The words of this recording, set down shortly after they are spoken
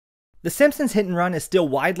The Simpsons hit and run is still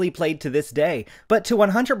widely played to this day, but to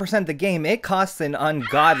 100% the game, it costs an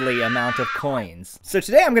ungodly amount of coins. So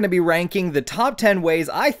today I'm going to be ranking the top 10 ways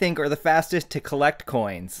I think are the fastest to collect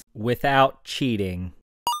coins, without cheating.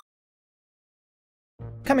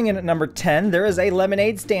 Coming in at number 10, there is a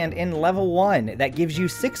lemonade stand in level 1 that gives you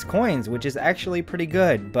 6 coins, which is actually pretty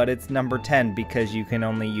good, but it's number 10 because you can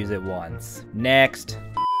only use it once. Next.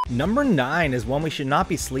 Number 9 is one we should not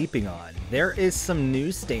be sleeping on. There is some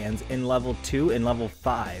newsstands in level 2 and level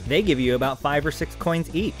 5. They give you about 5 or 6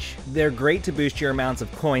 coins each. They're great to boost your amounts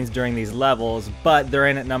of coins during these levels, but they're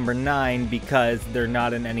in at number 9 because they're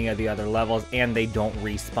not in any of the other levels and they don't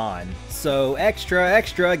respawn. So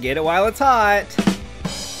extra, get it while it's hot!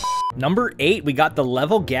 Number 8, we got the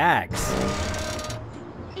level gags.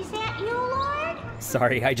 Is that you, Lord?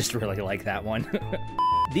 Sorry, I just really like that one.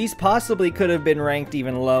 These possibly could have been ranked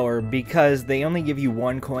even lower because they only give you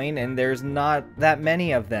 1 coin and there's not that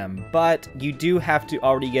many of them, but you do have to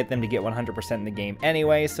already get them to get 100% in the game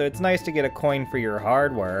anyway, so it's nice to get a coin for your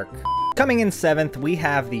hard work. Coming in 7th, we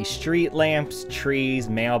have the street lamps, trees,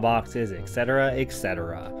 mailboxes, etc.,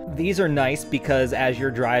 etc. These are nice because as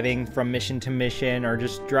you're driving from mission to mission or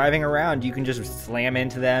just driving around, you can just slam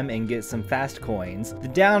into them and get some fast coins. The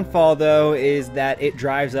downfall, though, is that it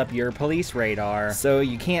drives up your police radar, so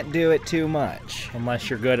you can't do it too much, unless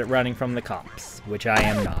you're good at running from the cops, which I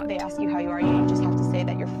am not. They ask you how you are, you just have to say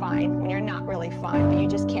that you're fine when you're not really fine, but you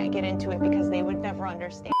just can't get into it because they would never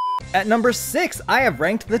understand. At number 6, I have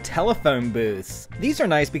ranked the telephone booths. These are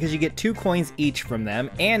nice because you get 2 coins each from them,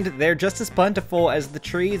 and they're just as plentiful as the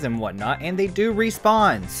trees and whatnot, and they do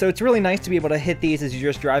respawn. So it's really nice to be able to hit these as you're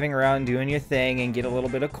just driving around doing your thing and get a little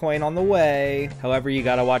bit of coin on the way. However, you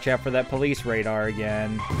gotta watch out for that police radar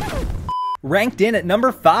again. Ranked in at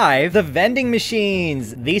number 5, the vending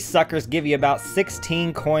machines. These suckers give you about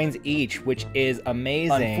 16 coins each, which is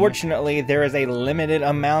amazing. Unfortunately, there is a limited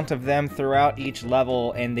amount of them throughout each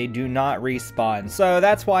level, and they do not respawn. So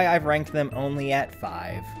that's why I've ranked them only at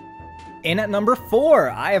 5. In at number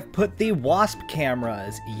 4, I have put the wasp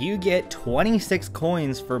cameras. You get 26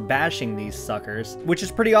 coins for bashing these suckers, which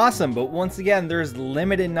is pretty awesome, but once again, there's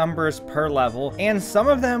limited numbers per level, and some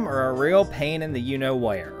of them are a real pain in the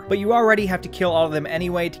you-know-where. But you already have to kill all of them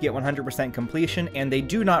anyway to get 100% completion, and they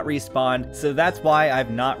do not respawn, so that's why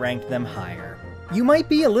I've not ranked them higher. You might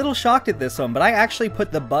be a little shocked at this one, but I actually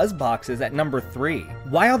put the buzz boxes at number 3.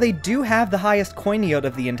 While they do have the highest coin yield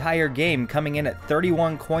of the entire game, coming in at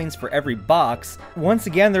 31 coins for every box, once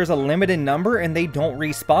again there's a limited number and they don't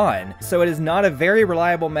respawn. So it is not a very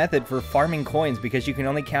reliable method for farming coins because you can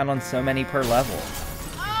only count on so many per level.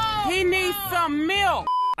 He needs some milk!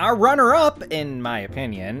 Our runner-up, in my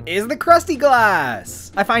opinion, is the Krusty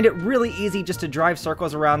Glass! I find it really easy just to drive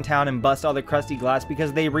circles around town and bust all the Krusty Glass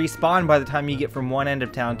because they respawn by the time you get from one end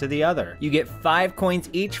of town to the other. You get 5 coins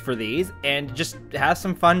each for these, and just have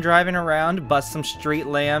some fun driving around, bust some street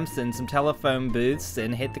lamps and some telephone booths,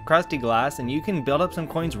 and hit the Krusty Glass, and you can build up some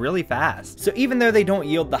coins really fast. So even though they don't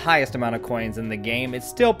yield the highest amount of coins in the game, it's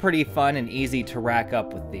still pretty fun and easy to rack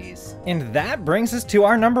up with these. And that brings us to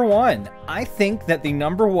our number 1. I think that the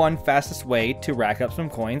number 1 fastest way to rack up some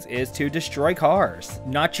coins is to destroy cars.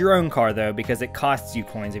 Not your own car though, because it costs you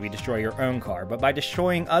coins if you destroy your own car, but by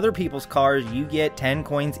destroying other people's cars, you get 10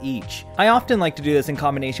 coins each. I often like to do this in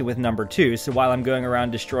combination with number 2, so while I'm going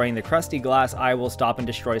around destroying the Krusty Glass, I will stop and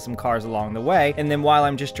destroy some cars along the way, and then while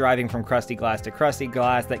I'm just driving from Krusty Glass to Krusty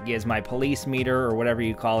Glass, that gives my police meter, or whatever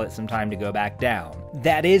you call it, some time to go back down.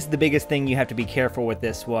 That is the biggest thing you have to be careful with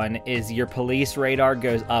this one, is your police radar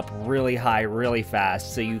goes up really high really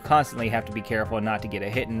fast, so you constantly have to be careful not to get a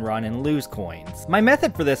hit and run and lose coins. My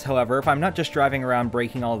method for this, however, if I'm not just driving around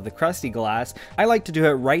breaking all of the Krusty Glass, I like to do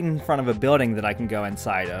it right in front of a building that I can go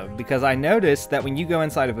inside of, because I noticed that when you go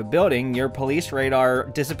inside of a building, your police radar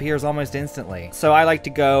disappears almost instantly. So I like to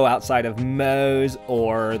go outside of Moe's,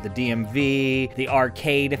 or the DMV, the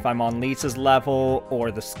arcade if I'm on Lisa's level,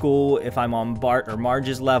 or the school if I'm on Bart or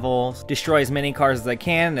Marge's level, destroy as many cars as I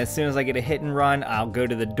can, and as soon as I get a hit and run, I'll go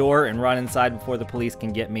to the door and run inside before the police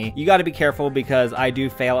can get me. You gotta be careful because I do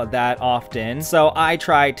fail at that often, so I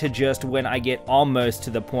try to just, when I get almost to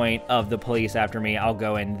the point of the police after me, I'll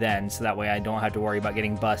go in then, so that way I don't have to worry about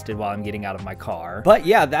getting busted while I'm getting out of my car. But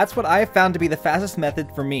yeah, that's what I found to be the fastest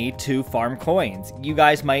method for me to farm coins. You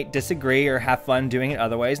guys might disagree or have fun doing it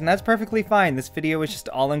other ways, and that's perfectly fine. This video was just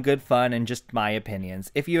all in good fun and just my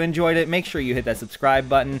opinions. If you enjoyed it, make sure you hit that subscribe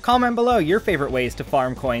button. Comment below your favorite ways to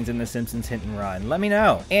farm coins in The Simpsons Hit and Run. Let me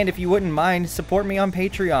know. And if you wouldn't mind, support me on on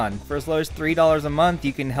Patreon. For as low as $3 a month,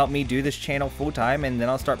 you can help me do this channel full time, and then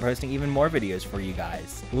I'll start posting even more videos for you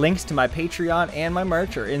guys. Links to my Patreon and my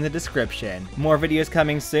merch are in the description. More videos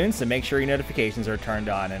coming soon, so make sure your notifications are turned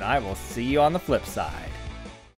on, and I will see you on the flip side.